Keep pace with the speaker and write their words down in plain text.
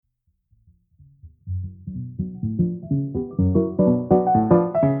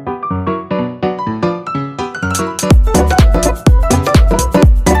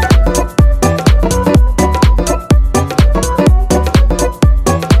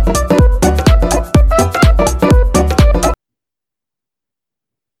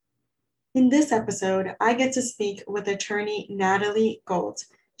this episode, I get to speak with attorney Natalie Gold.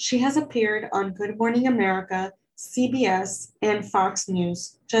 She has appeared on Good Morning America, CBS, and Fox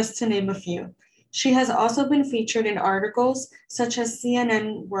News, just to name a few. She has also been featured in articles such as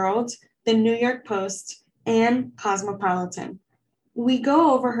CNN World, The New York Post, and Cosmopolitan. We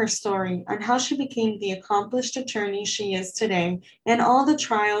go over her story on how she became the accomplished attorney she is today and all the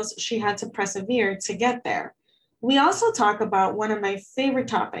trials she had to persevere to get there. We also talk about one of my favorite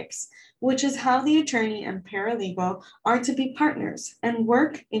topics, which is how the attorney and paralegal are to be partners and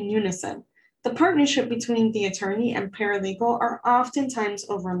work in unison. The partnership between the attorney and paralegal are oftentimes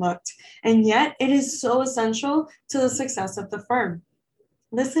overlooked, and yet it is so essential to the success of the firm.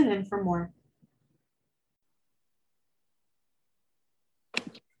 Listen in for more.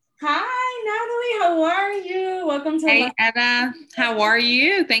 Hi, Natalie. How are you? Welcome to Hey, Edda. How are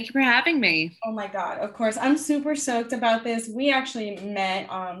you? Thank you for having me. Oh my God, of course. I'm super stoked about this. We actually met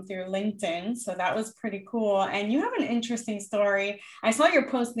through LinkedIn, so that was pretty cool. And you have an interesting story. I saw your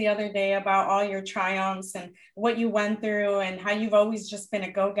post the other day about all your triumphs and what you went through and how you've always just been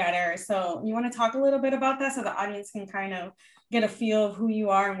a go-getter. So you want to talk a little bit about that so the audience can kind of get a feel of who you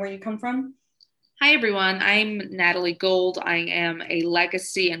are and where you come from? Hi, everyone. I'm Natalie Gold. I am a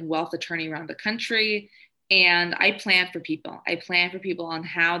legacy and wealth attorney around the country, and I plan for people. I plan for people on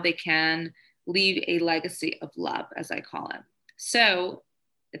how they can leave a legacy of love, as I call it. So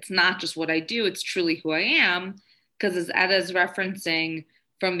it's not just what I do, it's truly who I am, because as Edda is referencing,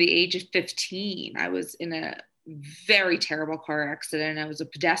 from the age of 15, I was in a very terrible car accident. I was a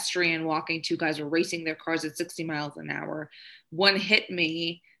pedestrian walking. Two guys were racing their cars at 60 miles an hour. One hit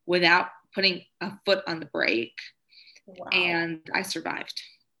me without putting a foot on the brake. Wow. And I survived.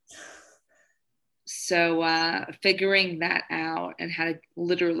 So figuring that out and how to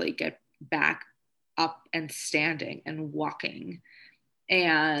literally get back up and standing and walking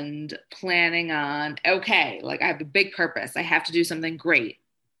and planning on, okay, like I have a big purpose. I have to do something great.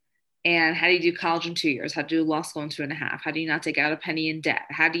 And how do you do college in 2 years? How to do law school in 2.5? How do you not take out a penny in debt?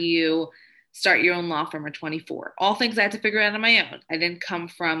 How do you start your own law firm at 24? All things I had to figure out on my own. I didn't come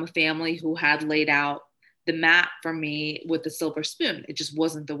from a family who had laid out the map for me with a silver spoon. It just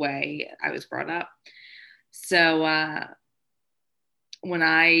wasn't the way I was brought up. So when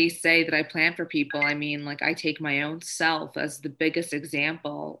I say that I plan for people, I mean, like I take my own self as the biggest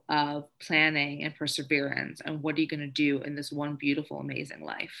example of planning and perseverance. And what are you going to do in this one beautiful, amazing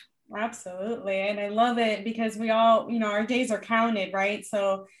life? Absolutely. And I love it because we all, our days are counted, right?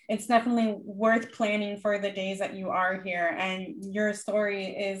 So it's definitely worth planning for the days that you are here. And your story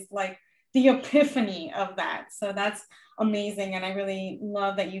is like the epiphany of that. So that's amazing. And I really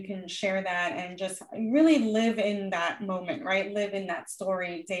love that you can share that and just really live in that moment, right? Live in that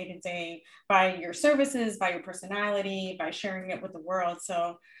story day to day by your services, by your personality, by sharing it with the world.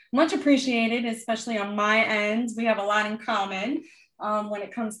 So much appreciated, especially on my end. We have a lot in common. When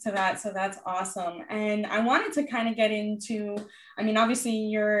it comes to that. So that's awesome. And I wanted to kind of get into, obviously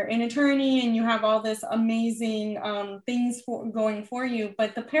you're an attorney and you have all this amazing things going for you,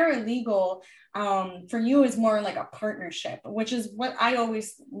 but the paralegal for you is more like a partnership, which is what I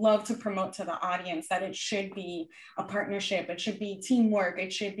always love to promote to the audience, that it should be a partnership. It should be teamwork.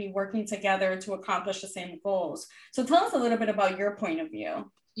 It should be working together to accomplish the same goals. So tell us a little bit about your point of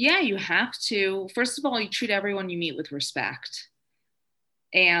view. Yeah, you have to. First of all, you treat everyone you meet with respect.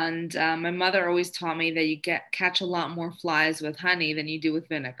 And my mother always taught me that you catch a lot more flies with honey than you do with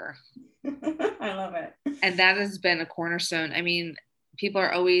vinegar. I love it. And that has been a cornerstone. People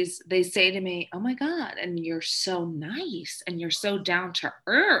are always, they say to me, oh my God, and you're so nice and you're so down to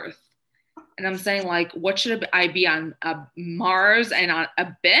earth. And I'm saying, like, what should I be on Mars and on a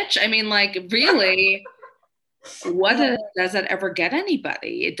bitch? Really, does that ever get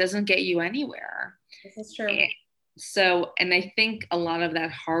anybody? It doesn't get you anywhere. This is true. And I think a lot of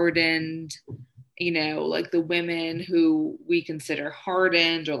that hardened, like the women who we consider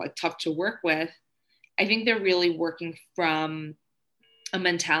hardened or like tough to work with, I think they're really working from a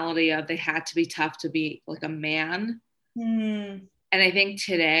mentality of they had to be tough to be like a man. And I think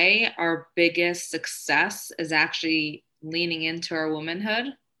today our biggest success is actually leaning into our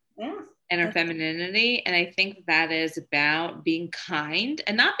womanhood and our femininity. And I think that is about being kind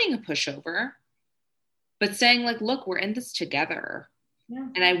and not being a pushover, but saying like, look, we're in this together. Yeah.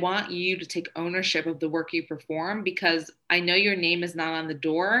 And I want you to take ownership of the work you perform, because I know your name is not on the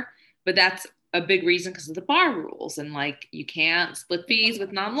door, but that's a big reason because of the bar rules. And like, you can't split fees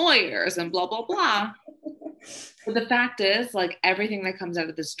with non-lawyers and blah, blah, blah. But the fact is, like, everything that comes out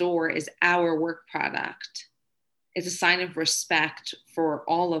of this door is our work product. It's a sign of respect for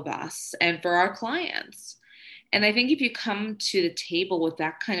all of us and for our clients. And I think if you come to the table with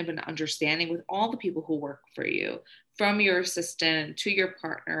that kind of an understanding with all the people who work for you, from your assistant to your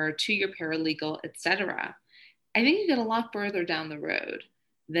partner to your paralegal, etc., I think you get a lot further down the road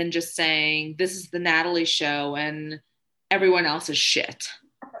than just saying this is the Natalie show and everyone else is shit.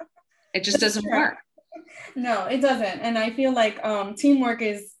 It just doesn't work. No, it doesn't. And I feel like teamwork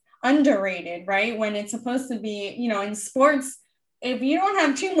is underrated, right? When it's supposed to be, you know, in sports, if you don't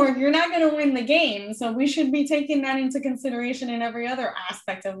have teamwork, you're not going to win the game. So we should be taking that into consideration in every other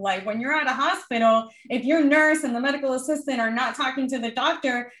aspect of life. When you're at a hospital, if your nurse and the medical assistant are not talking to the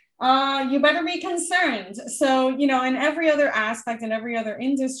doctor, you better be concerned. So, you know, in every other aspect, in every other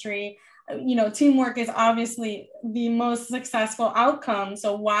industry, you know, teamwork is obviously the most successful outcome.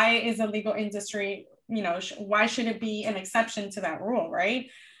 So why is the legal industry, you know, why should it be an exception to that rule, right?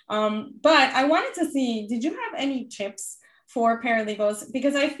 But I wanted to see, did you have any tips for paralegals?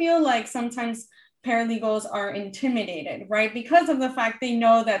 Because I feel like sometimes paralegals are intimidated, right? Because of the fact they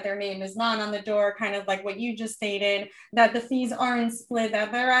know that their name is not on the door, kind of like what you just stated, that the fees aren't split,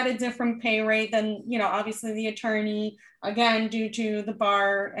 that they're at a different pay rate than, you know, obviously the attorney, again, due to the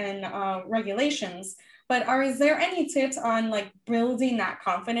bar and regulations. But is there any tips on like building that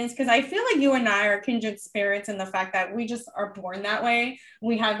confidence? Because I feel like you and I are kindred spirits in the fact that we just are born that way.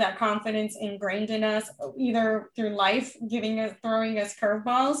 We have that confidence ingrained in us, either through life throwing us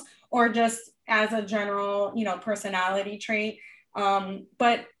curveballs, or just as a general, you know, personality trait.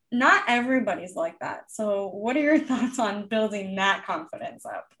 But not everybody's like that. So what are your thoughts on building that confidence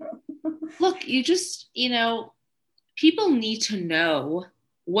up? Look, you know, people need to know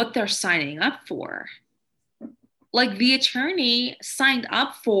what they're signing up for. Like the attorney signed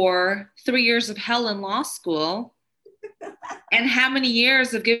up for 3 years of hell in law school and how many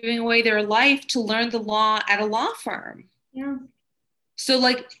years of giving away their life to learn the law at a law firm. Yeah. So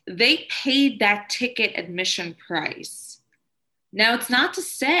like they paid that ticket admission price. Now it's not to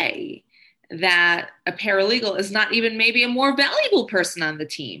say that a paralegal is not even maybe a more valuable person on the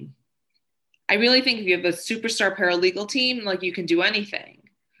team. I really think if you have a superstar paralegal team, like you can do anything.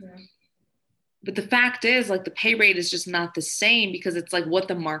 Yeah. But the fact is, like, the pay rate is just not the same because it's like what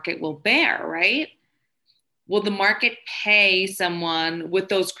the market will bear, right? Will the market pay someone with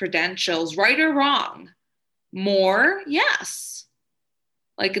those credentials, right or wrong, more? Yes.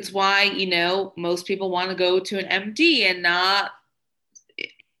 Like, it's why, you know, most people want to go to an MD and not,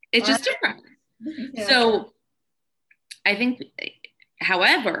 it's just different. Yeah. So I think,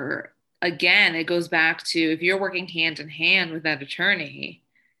 however, again, it goes back to if you're working hand in hand with that attorney,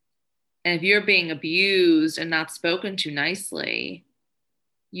 and if you're being abused and not spoken to nicely,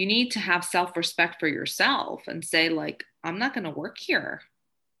 you need to have self-respect for yourself and say, like, I'm not going to work here.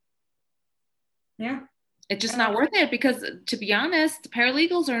 Yeah. It's just not worth it because, to be honest,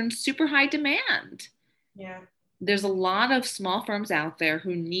 paralegals are in super high demand. Yeah. There's a lot of small firms out there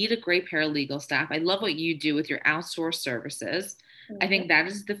who need a great paralegal staff. I love what you do with your outsourced services. Mm-hmm. I think that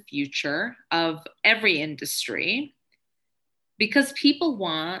is the future of every industry. Because people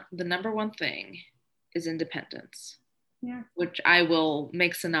want, the number one thing is independence, yeah, which I will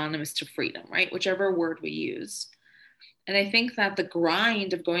make synonymous to freedom, right? Whichever word we use. And I think that the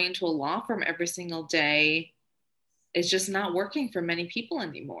grind of going into a law firm every single day is just not working for many people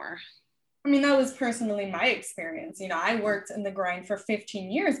anymore. I mean, that was personally my experience. You know, I worked in the grind for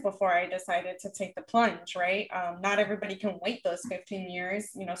 15 years before I decided to take the plunge, right? Not everybody can wait those 15 years.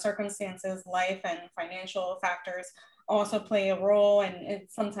 You know, circumstances, life, and financial factors also play a role, and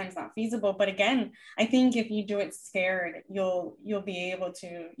it's sometimes not feasible. But again, I think if you do it scared, you'll be able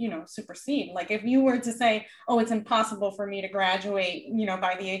to, you know, supersede. Like if you were to say, oh, it's impossible for me to graduate, you know,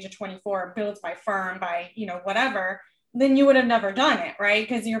 by the age of 24, build my firm by, you know, whatever, then you would have never done it, right?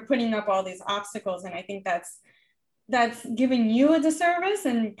 Because you're putting up all these obstacles. And I think that's giving you a disservice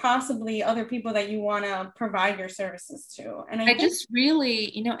and possibly other people that you want to provide your services to. And I just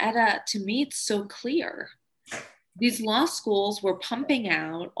really, you know, Etta, to me, it's so clear. These law schools were pumping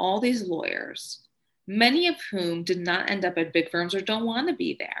out all these lawyers, many of whom did not end up at big firms or don't want to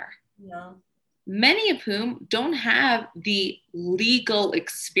be there. No. Many of whom don't have the legal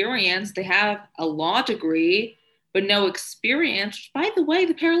experience. They have a law degree, but no experience, which, by the way,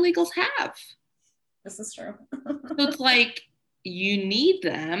 the paralegals have. This is true. So it's like, you need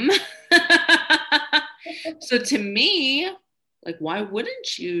them. So to me, like, why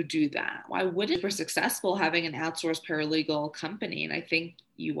wouldn't you do that? Why wouldn't you be successful having an outsourced paralegal company? And I think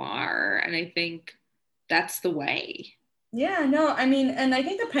you are. And I think that's the way. Yeah, no, I mean, and I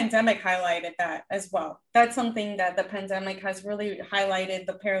think the pandemic highlighted that as well. That's something that the pandemic has really highlighted,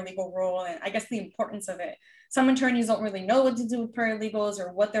 the paralegal role and I guess the importance of it. Some attorneys don't really know what to do with paralegals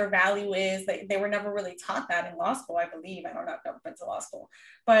or what their value is. They were never really taught that in law school, I believe. I don't know, I've never been to law school,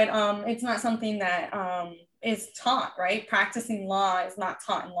 but it's not something that is taught, right? Practicing law is not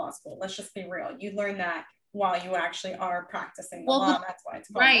taught in law school. Let's just be real. You learn that while you actually are practicing the Well, law. That's why it's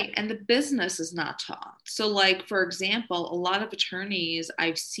called law. right. And the business is not taught. So, like, for example, a lot of attorneys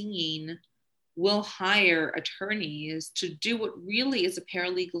I've seen will hire attorneys to do what really is a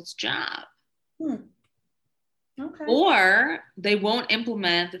paralegal's job. Hmm. Okay. Or they won't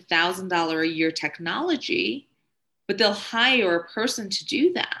implement the $1,000 a year technology, but they'll hire a person to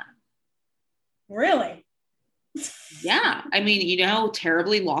do that. Really? Yeah. I mean, you know how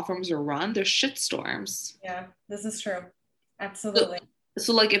terribly law firms are run? They're shitstorms. Yeah, this is true. So, Absolutely.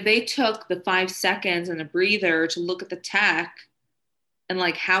 so like if they took the 5 seconds and a breather to look at the tech and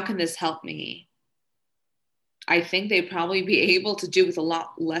like, how can this help me? I think they'd probably be able to do with a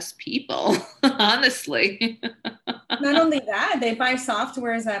lot less people, honestly. Not only that, they buy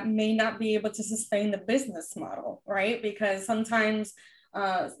softwares that may not be able to sustain the business model, right? Because sometimes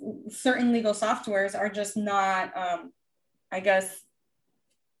uh, certain legal softwares are just not, I guess,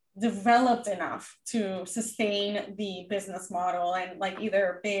 developed enough to sustain the business model and like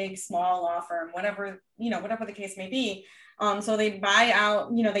either big, small law firm, whatever, whatever the case may be. So they buy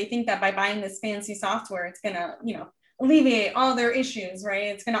out, they think that by buying this fancy software, it's gonna, alleviate all their issues, right?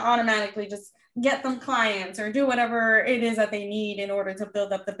 It's gonna automatically just get them clients or do whatever it is that they need in order to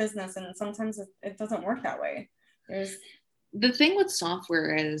build up the business. And sometimes it doesn't work that way. There's The thing with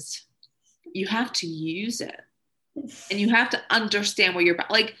software is you have to use it and you have to understand what you're about.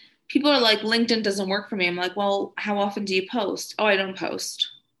 Like people are like, LinkedIn doesn't work for me. I'm like, well, how often do you post? Oh, I don't post.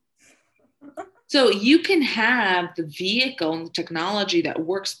 So you can have the vehicle and the technology that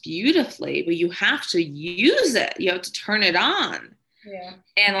works beautifully, but you have to use it. You have to turn it on. yeah.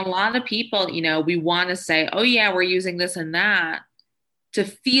 And a lot of people, we want to say, oh, yeah, we're using this and that to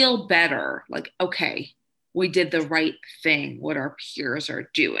feel better. Like, okay, we did the right thing, what our peers are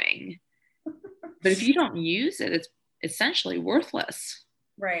doing. But if you don't use it, it's essentially worthless.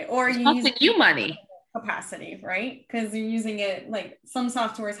 Right. Or It's you use costing you money. capacity, right? Because you're using it like some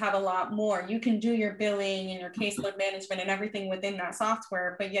softwares have a lot more. You can do your billing and your caseload management and everything within that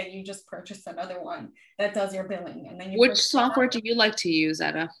software, but yet you just purchased another one that does your billing. And then you Which purchase software do you like to use,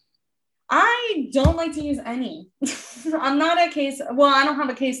 Etta? I don't like to use any. I'm not a case, well, I don't have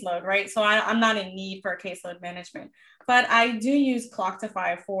a caseload, right? So I'm not in need for a caseload management, but I do use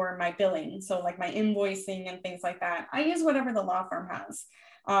Clocktify for my billing. So like my invoicing and things like that. I use whatever the law firm has,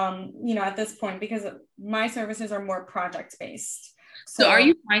 at this point, because my services are more project based. So are So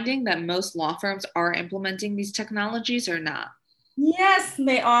you finding that most law firms are implementing these technologies or not? yes,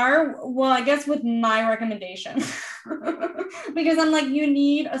 they are. Well, I guess with my recommendation, because I'm like, you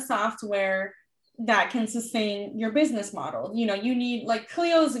need a software that can sustain your business model. You need like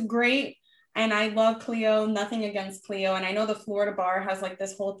Clio's great. And I love Clio, nothing against Clio. And I know the Florida bar has like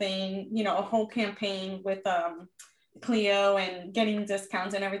this whole thing, a whole campaign with Clio and getting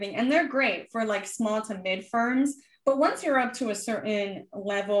discounts and everything. And they're great for like small to mid firms. But once you're up to a certain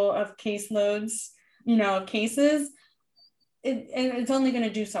level of caseloads, cases, it's only going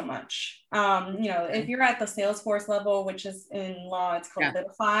to do so much. If you're at the Salesforce level, which is in law, it's called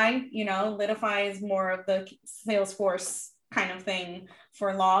Litify. Litify is more of the Salesforce kind of thing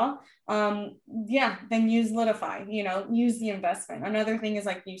for law. Then use Litify. Use the investment. Another thing is,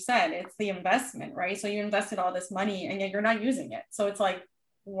 like you said, it's the investment, right? So you invested all this money and yet you're not using it. So it's like,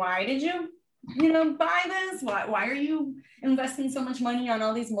 why did you buy this? Why are you investing so much money on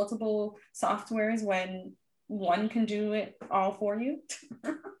all these multiple softwares when one can do it all for you?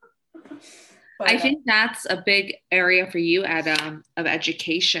 I think that's a big area for you of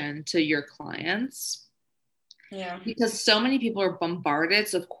education to your clients. Yeah. Because so many people are bombarded.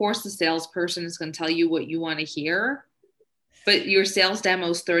 So of course the salesperson is going to tell you what you want to hear, but your sales demo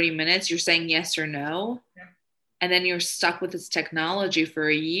is 30 minutes. You're saying yes or no. Yeah. And then you're stuck with this technology for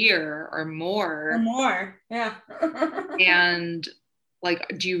a year or more. Yeah. And like,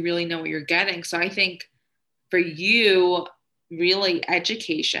 do you really know what you're getting? So I think for you, really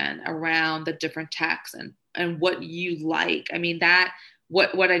education around the different techs and what you like. I mean, that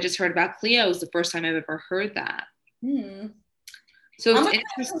what I just heard about Clio is the first time I've ever heard that. So I'm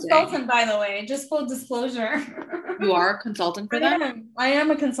it's a consultant, by the way, just full disclosure. You are a consultant for them? I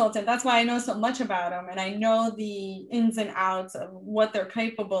am a consultant. That's why I know so much about them. And I know the ins and outs of what they're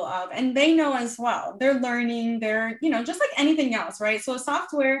capable of. And they know as well. They're learning, they're, just like anything else, right? So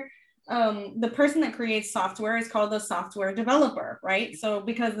software, the person that creates software is called a software developer, right? So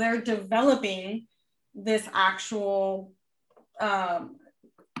because they're developing this actual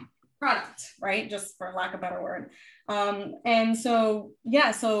product, right? Just for lack of a better word. And so,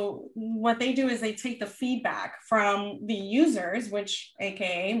 yeah, so what they do is they take the feedback from the users, which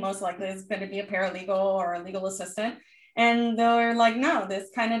AKA most likely is going to be a paralegal or a legal assistant. And they're like, no, this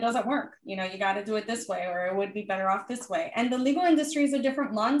kind of doesn't work. You know, you got to do it this way, or it would be better off this way. And the legal industry is a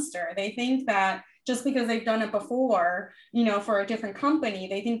different monster. They think that just because they've done it before, you know, for a different company,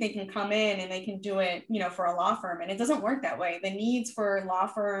 they think they can come in and they can do it, you know, for a law firm. And it doesn't work that way. The needs for law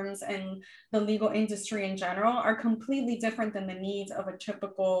firms and the legal industry in general are completely different than the needs of a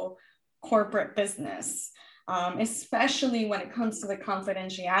typical corporate business. Especially when it comes to the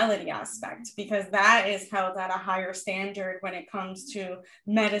confidentiality aspect, because that is held at a higher standard when it comes to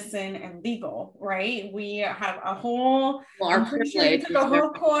medicine and legal, right? We have a whole, I'm pretty sure we took a whole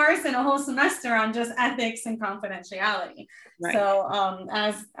course and a whole semester on just ethics and confidentiality. Right. So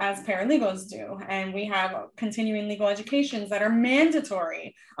as paralegals do, and we have continuing legal educations that are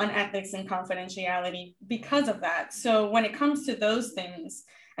mandatory on ethics and confidentiality because of that. So when it comes to those things,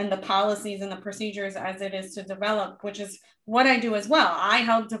 and the policies and the procedures as it is to develop, which is what I do as well. I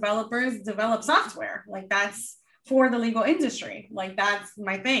help developers develop software. Like that's for the legal industry. Like that's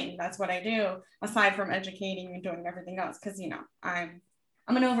my thing. That's what I do aside from educating and doing everything else. Cause you know, I'm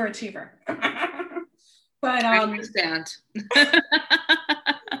an overachiever. But I understand.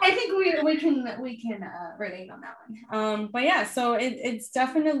 I think we can relate on that one. But yeah, so it's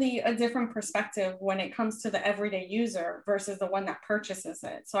definitely a different perspective when it comes to the everyday user versus the one that purchases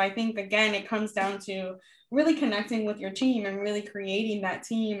it. So I think, again, it comes down to really connecting with your team and really creating that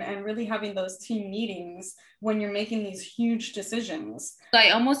team and really having those team meetings when you're making these huge decisions. I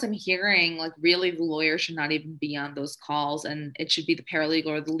almost am hearing like really the lawyer should not even be on those calls, and it should be the paralegal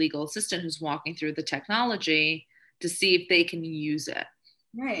or the legal assistant who's walking through the technology to see if they can use it.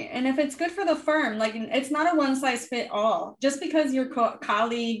 Right. And if it's good for the firm, like it's not a one size fit all. Just because your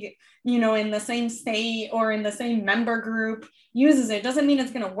colleague, you know, in the same state or in the same member group uses it doesn't mean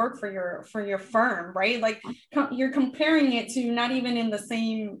it's going to work for your firm, right? Like you're comparing it to not even in the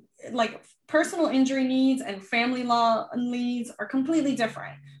same, like personal injury needs and family law needs are completely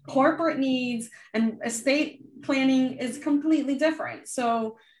different. Corporate needs and estate planning is completely different.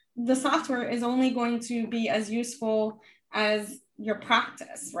 So the software is only going to be as useful as your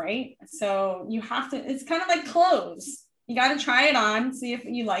practice, right? So you have to, it's kind of like clothes. You got to try it on, see if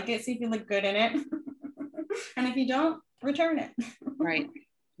you like it, see if you look good in it. And if you don't, return it. Right.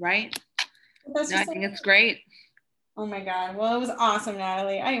 No, I think it's great. Oh my God. Well, it was awesome,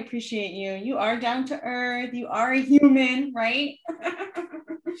 Natalie. I appreciate you. You are down to earth. You are a human, right?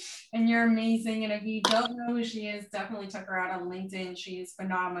 And you're amazing. And if you don't know who she is, definitely check her out on LinkedIn. She is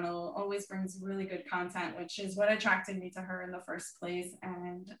phenomenal, always brings really good content, which is what attracted me to her in the first place.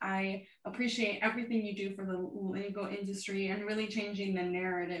 And I appreciate everything you do for the legal industry and really changing the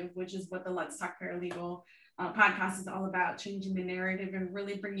narrative, which is what the Let's Talk Paralegal podcast is all about, changing the narrative and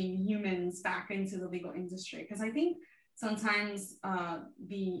really bringing humans back into the legal industry. Because I think sometimes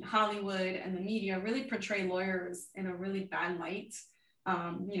the Hollywood and the media really portray lawyers in a really bad light.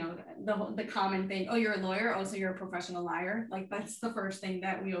 You know, the common thing, oh, you're a lawyer, oh, so you're a professional liar. Like that's the first thing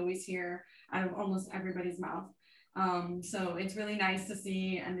that we always hear out of almost everybody's mouth. So it's really nice to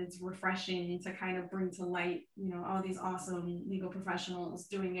see, and it's refreshing to kind of bring to light, you know, all these awesome legal professionals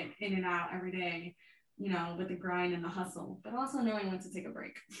doing it in and out every day, you know, with the grind and the hustle, but also knowing when to take a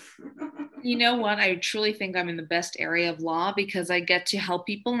break. You know what? I truly think I'm in the best area of law because I get to help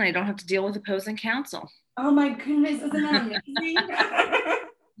people and I don't have to deal with opposing counsel. Oh my goodness, isn't that amazing?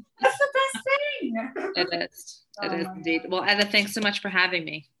 That's the best thing. It is. It is indeed. Well, Eda, thanks so much for having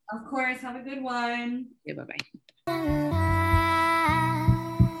me. Of course. Have a good one. Yeah, bye-bye.